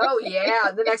like, oh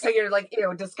yeah. The next second you're like,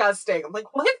 ew, disgusting. I'm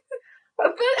like, what? The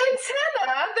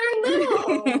antenna, they're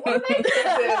little. What are they gonna do?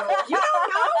 You don't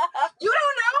know? You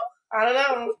don't know? I don't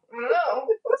know.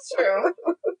 That's true.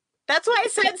 That's why I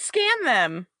said scan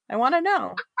them. I want to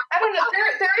know. I don't know.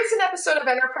 There is an episode of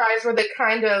Enterprise where they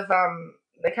kind of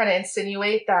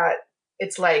insinuate that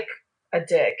it's like a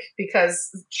dick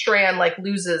because Shran like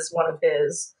loses one of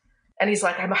his, and he's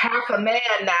like, I'm half a man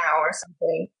now or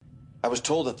something. I was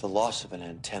told that the loss of an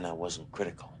antenna wasn't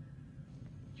critical.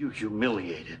 You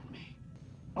humiliated me.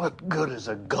 What good is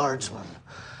a guardsman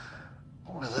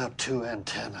without 2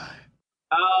 antennae?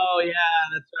 Oh, yeah,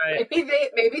 that's right.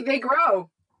 Maybe they grow.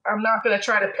 I'm not going to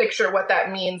try to picture what that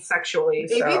means sexually.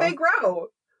 Maybe they grow.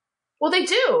 Well, they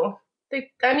do. He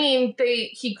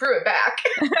grew it back.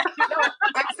 No,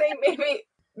 I'm saying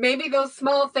maybe those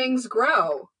small things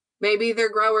grow. Maybe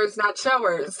they're growers, not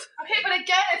showers. Okay, but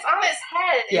again, it's on his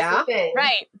head. Yeah, the thing.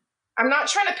 Right. I'm not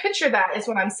trying to picture that, is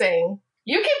what I'm saying.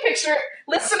 You can picture it.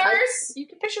 Listeners, you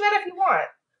can picture that if you want.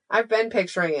 I've been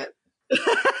picturing it.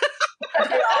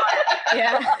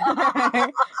 Yeah.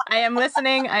 I am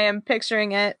listening. I am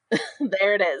picturing it.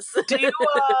 There it is. Do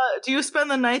you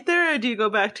spend the night there, or do you go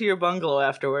back to your bungalow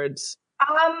afterwards?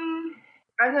 I'm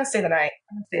gonna stay the night.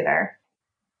 I'm gonna stay there.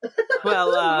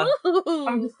 Well, I'm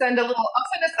gonna send a little.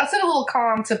 I'll send a little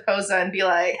calm to Posa and be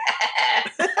like,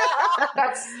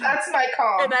 "That's my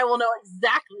calm." And I will know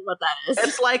exactly what that is.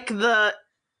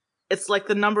 It's like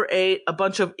the number 8, a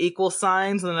bunch of equal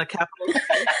signs, and then a capital T.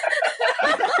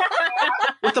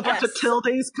 With a bunch of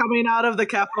tildes coming out of the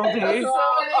capital D. So many tildes.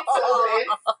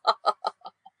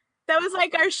 That was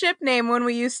like our ship name when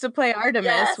we used to play Artemis.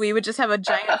 Yes. We would just have a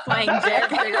giant flying dick.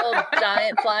 Big old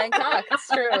giant flying cock. It's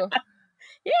true.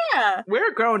 Yeah.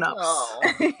 We're grown-ups. Oh.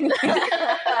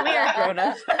 We are grown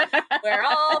up. We're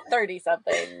all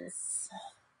 30-somethings.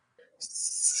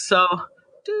 So... What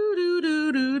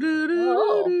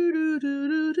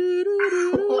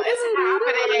is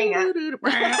happening?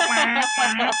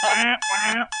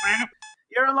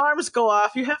 Your alarms go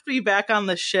off. You have to be back on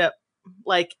the ship,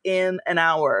 like, in an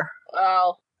hour.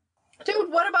 Oh.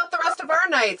 Dude, what about the rest of our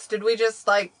nights? Did we just,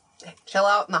 like, chill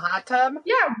out in the hot tub?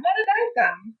 Yeah, what did I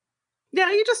them? Yeah,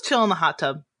 you just chill in the hot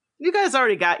tub. You guys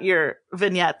already got your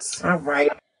vignettes. All right.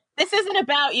 This isn't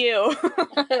about you.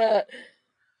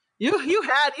 You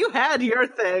had your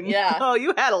thing. Yeah. Oh,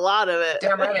 you had a lot of it.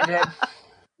 Damn right I did.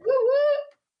 Woo woo.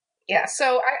 Yeah,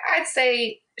 so I'd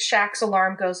say Shaq's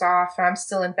alarm goes off, and I'm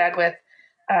still in bed with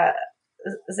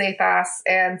Zathos,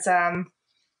 and I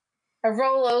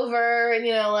roll over, and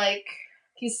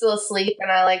he's still asleep,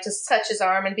 and I just touch his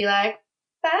arm and be like,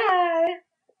 "Bye,"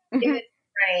 in his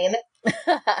brain.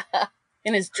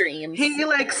 In his dreams. He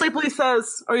sleepily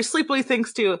says, or he sleepily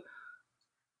thinks to,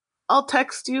 "I'll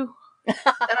text you." And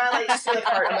I just do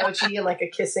heart emoji and a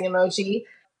kissing emoji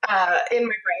in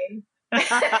my brain.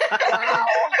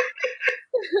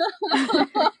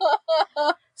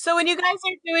 So when you guys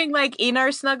are doing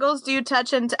Enar snuggles, do you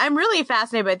touch I'm really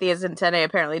fascinated by these antennae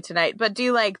apparently tonight, but do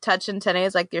you touch antennae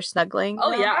as you're snuggling?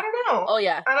 Oh, yeah. I don't know. Oh,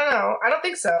 yeah. I don't know. I don't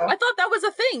think so. I thought that was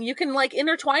a thing. You can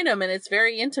intertwine them and it's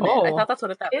very intimate. Oh. I thought that's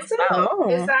what that was Is it?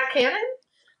 about. Is that canon?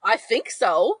 I think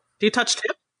so. Do you touch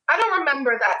tip? I don't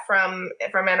remember that from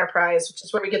Enterprise, which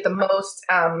is where we get the most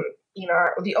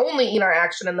the only Enar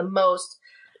action and the most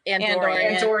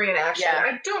Andorian action. Yeah.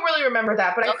 I don't really remember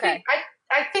that, but Okay.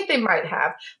 I think they might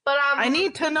have. But I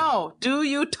need to know. Do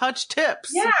you touch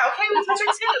tips? Yeah, okay, we touch our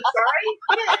tips,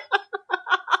 alright?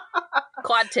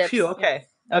 Quad tips. Phew, okay.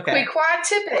 We quad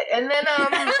tip it, and then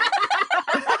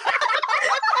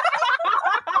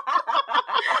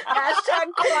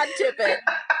quad tipping.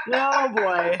 Oh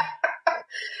boy.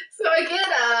 So I get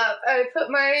up, I put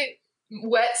my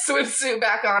wet swimsuit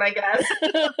back on, I guess.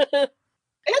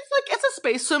 It's a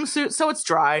space swimsuit, so it's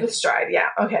dry. It's dried, yeah.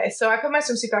 Okay, so I put my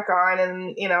swimsuit back on,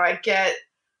 and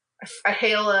I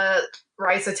hail a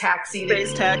Risa taxi,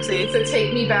 Space taxi, to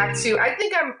take me back to. I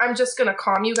think I'm just gonna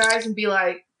calm you guys and be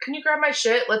like, "Can you grab my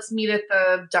shit? Let's meet at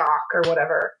the dock or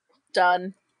whatever."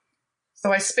 Done.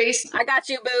 So I got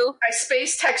you, boo. I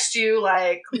space text you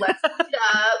like, "Let's meet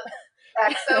up."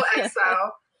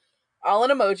 XOXO. All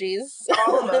in emojis.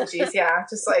 All emojis, yeah.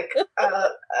 Just like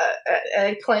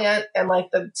eggplant and like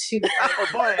the two. Oh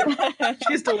boy,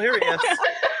 she's delirious.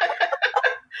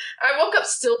 I woke up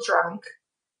still drunk.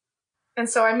 And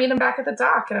so I meet him back at the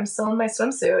dock, and I'm still in my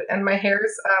swimsuit, and my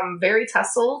hair's very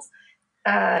tousled.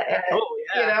 And,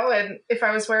 and if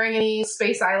I was wearing any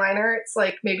space eyeliner, it's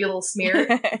like maybe a little smeared.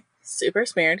 Super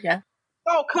smeared, yeah.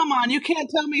 Oh, come on. You can't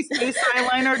tell me space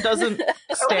eyeliner doesn't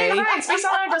stay. Okay, fine. Space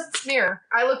eyeliner doesn't smear.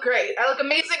 I look great. I look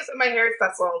amazing, except my hair is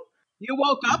tousled. You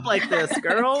woke up like this,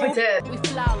 girl. I did. We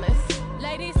flawless.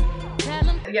 Ladies, tell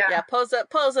them. Yeah, pose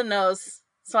a nose.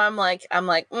 So I'm like,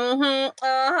 oh.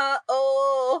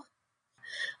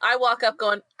 I walk up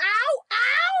going, ow,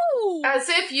 ow! As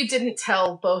if you didn't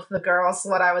tell both the girls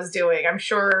what I was doing. I'm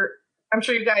sure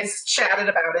you guys chatted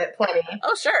about it plenty.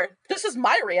 Oh, sure. This is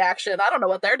my reaction. I don't know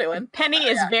what they're doing. Penny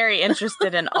is very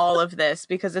interested in all of this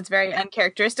because it's very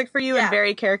uncharacteristic for you and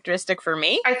very characteristic for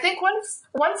me. I think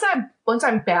once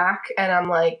I'm back and I'm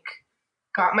like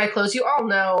got my clothes, you all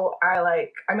know I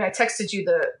texted you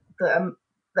the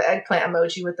eggplant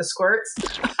emoji with the squirts.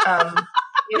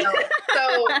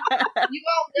 So you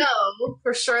all know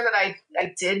for sure that I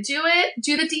did do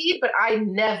the deed, but I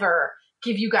never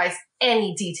give you guys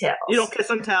any details. You don't kiss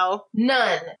and tell?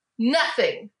 None.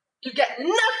 Nothing. You get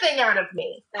nothing out of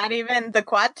me. Not even the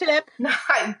quad tip? No,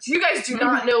 you guys do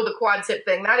not know the quad tip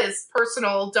thing. That is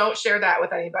personal. Don't share that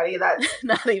with anybody. That's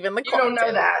not even the you quad don't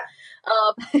know tip.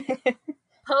 that.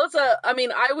 Posa, I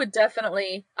mean, I would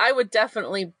definitely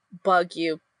bug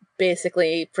you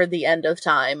basically for the end of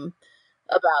time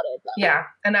about it. Yeah,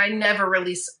 and I never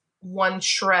release one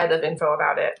shred of info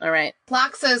about it. All right.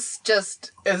 Plaxis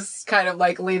just is kind of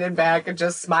like leaning back and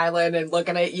just smiling and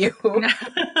looking at you,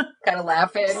 kind of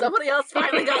laughing. Somebody else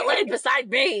finally got laid beside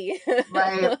me.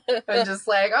 Right. I'm just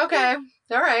like, okay,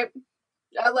 all right.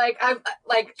 I'm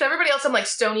like, to everybody else, I'm like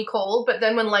stony cold, but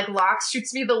then when like Lox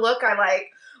shoots me the look, I like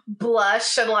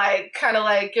blush and like kind of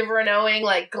like give her a knowing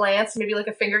like glance, maybe like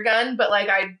a finger gun, but like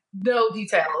I know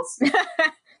details.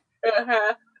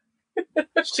 uh-huh.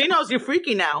 She knows you're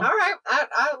freaky now. All right,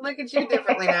 I look at you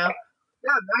differently now.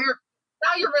 Yeah,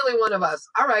 now you're really one of us.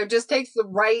 All right, just takes the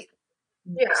right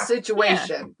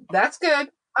situation. Yeah. That's good.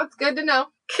 That's good to know.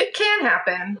 Can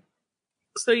happen.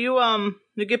 So you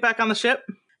get back on the ship,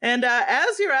 and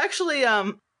as you're actually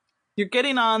you're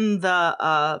getting on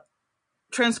the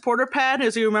transporter pad.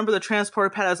 As you remember, the transporter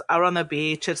pad is out on the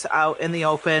beach. It's out in the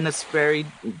open. It's very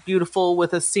beautiful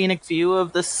with a scenic view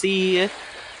of the sea.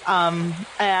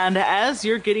 And as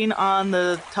you're getting on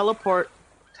the teleport,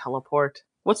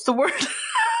 what's the word?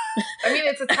 I mean,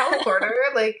 it's a teleporter,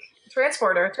 like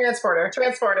transporter. Thank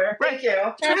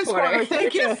you. Transporter,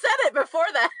 thank you. You said it before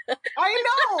that.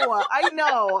 I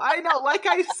know. Like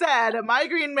I said,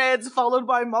 migraine meds followed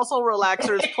by muscle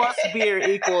relaxers plus beer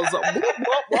equals.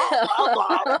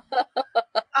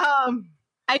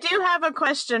 I do have a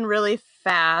question really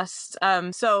fast.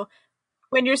 So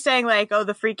when you're saying like, oh,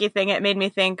 the freaky thing, it made me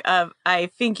think of I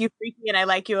Think You Freaky and I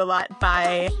Like You a Lot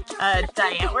by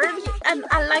Diane Word. And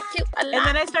I like you a lot. And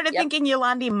then I started thinking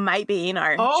Yolandi might be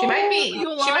Enar. Oh, she might be.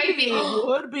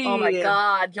 Would be. Oh my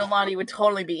god, Yolandi would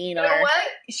totally be Enar. You know what?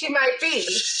 She might be.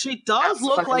 She does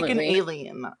look like an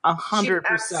alien. 100%.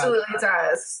 She absolutely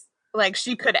does. Like,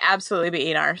 she could absolutely be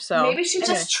Enar. So maybe she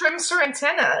just trims her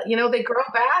antenna. You know, they grow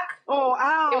back. Oh,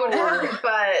 ow. It would work,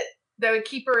 but that would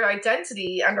keep her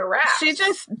identity under wraps. She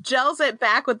just gels it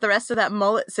back with the rest of that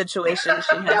mullet situation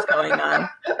she has going on.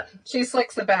 She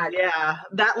slicks it back. Yeah.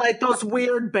 That, like, those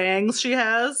weird bangs she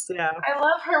has. Yeah. I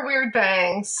love her weird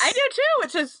bangs. I do too,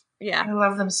 which is, yeah. I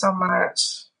love them so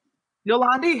much.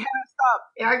 Yolandi, hands up.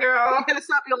 Yeah, girl. Hands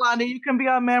up, Yolandi. You can be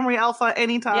on Memory Alpha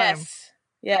anytime.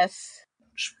 Yes.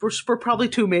 We're probably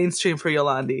too mainstream for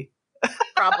Yolandi.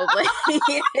 Probably.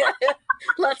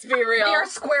 Let's be real. We are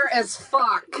square as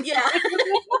fuck. Yeah.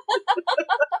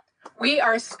 We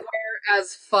are square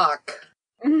as fuck.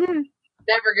 Mm-hmm.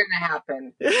 Never gonna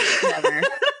happen. Never.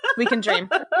 We can dream.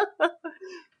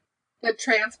 The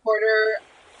transporter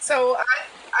So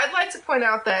I'd like to point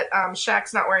out that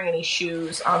Shaq's not wearing any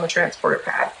shoes on the transporter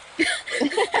pad.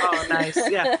 Oh, nice.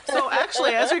 Yeah. So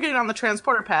actually, as you're getting on the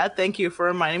transporter pad, thank you for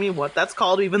reminding me what that's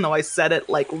called, even though I said it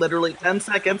like literally 10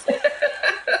 seconds.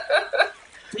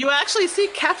 You actually see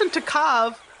Captain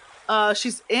Takov.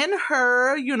 She's in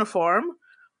her uniform,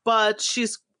 but she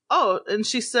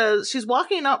says she's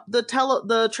walking up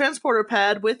the transporter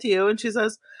pad with you, and she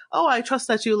says, "Oh, I trust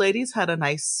that you ladies had a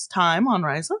nice time on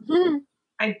Risa."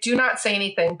 I do not say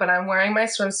anything, but I'm wearing my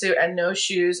swimsuit and no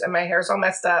shoes, and my hair's all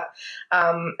messed up.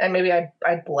 And maybe I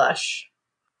blush.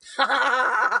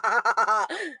 Paulsa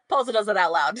does it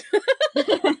out loud.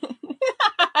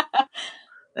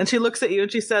 And she looks at you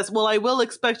and she says, "Well, I will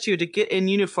expect you to get in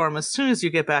uniform as soon as you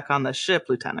get back on the ship,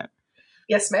 Lieutenant."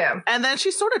 Yes, ma'am. And then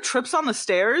she sort of trips on the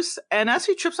stairs, and as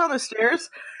she trips on the stairs,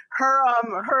 her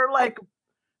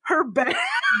bag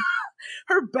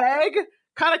her bag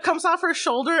kind of comes off her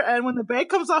shoulder, and when the bag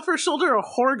comes off her shoulder, a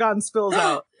horgon spills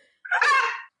out.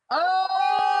 Oh!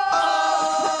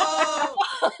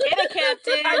 Get it,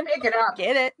 Captain. I pick it up.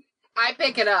 Get it. I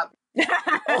pick it up.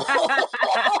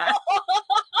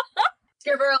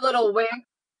 Give her a little wink.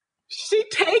 She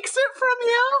takes it from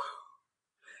you,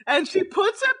 and she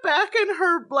puts it back in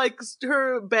her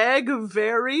bag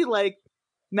very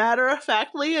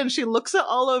matter-of-factly, and she looks at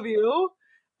all of you,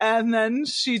 and then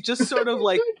she just sort of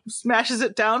smashes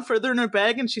it down further in her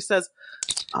bag, and she says,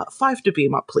 5 to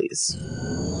beam up, please.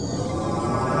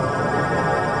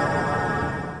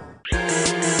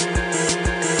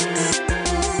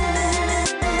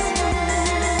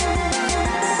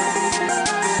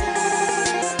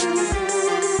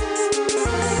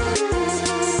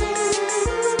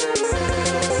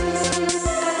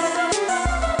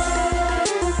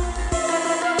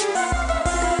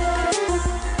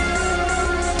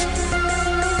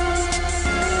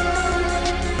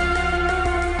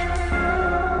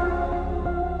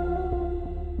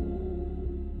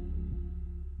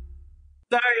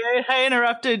 Sorry, I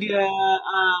interrupted you.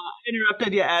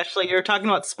 Ashley. You're talking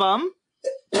about Spum?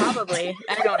 Probably.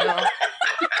 I don't know.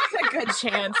 It's a good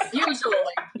chance. Usually.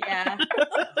 Yeah.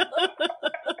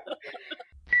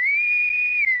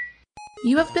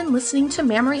 You have been listening to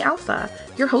Mammary Alpha.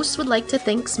 Your hosts would like to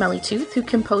thank Smelly Tooth, who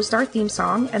composed our theme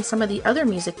song and some of the other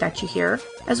music that you hear,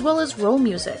 as well as Roll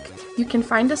Music. You can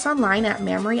find us online at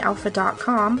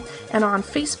mammaryalpha.com and on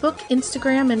Facebook,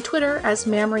 Instagram, and Twitter as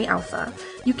Mammary Alpha.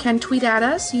 You can tweet at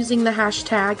us using the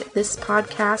hashtag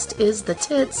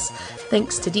 #ThisPodcastIsTheTits,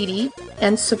 thanks to Dee Dee,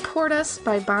 and support us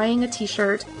by buying a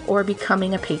t-shirt or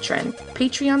becoming a patron.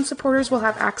 Patreon supporters will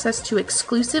have access to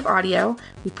exclusive audio,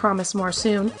 we promise more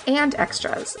soon, and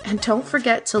extras. And don't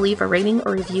forget to leave a rating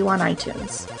or review on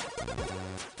iTunes.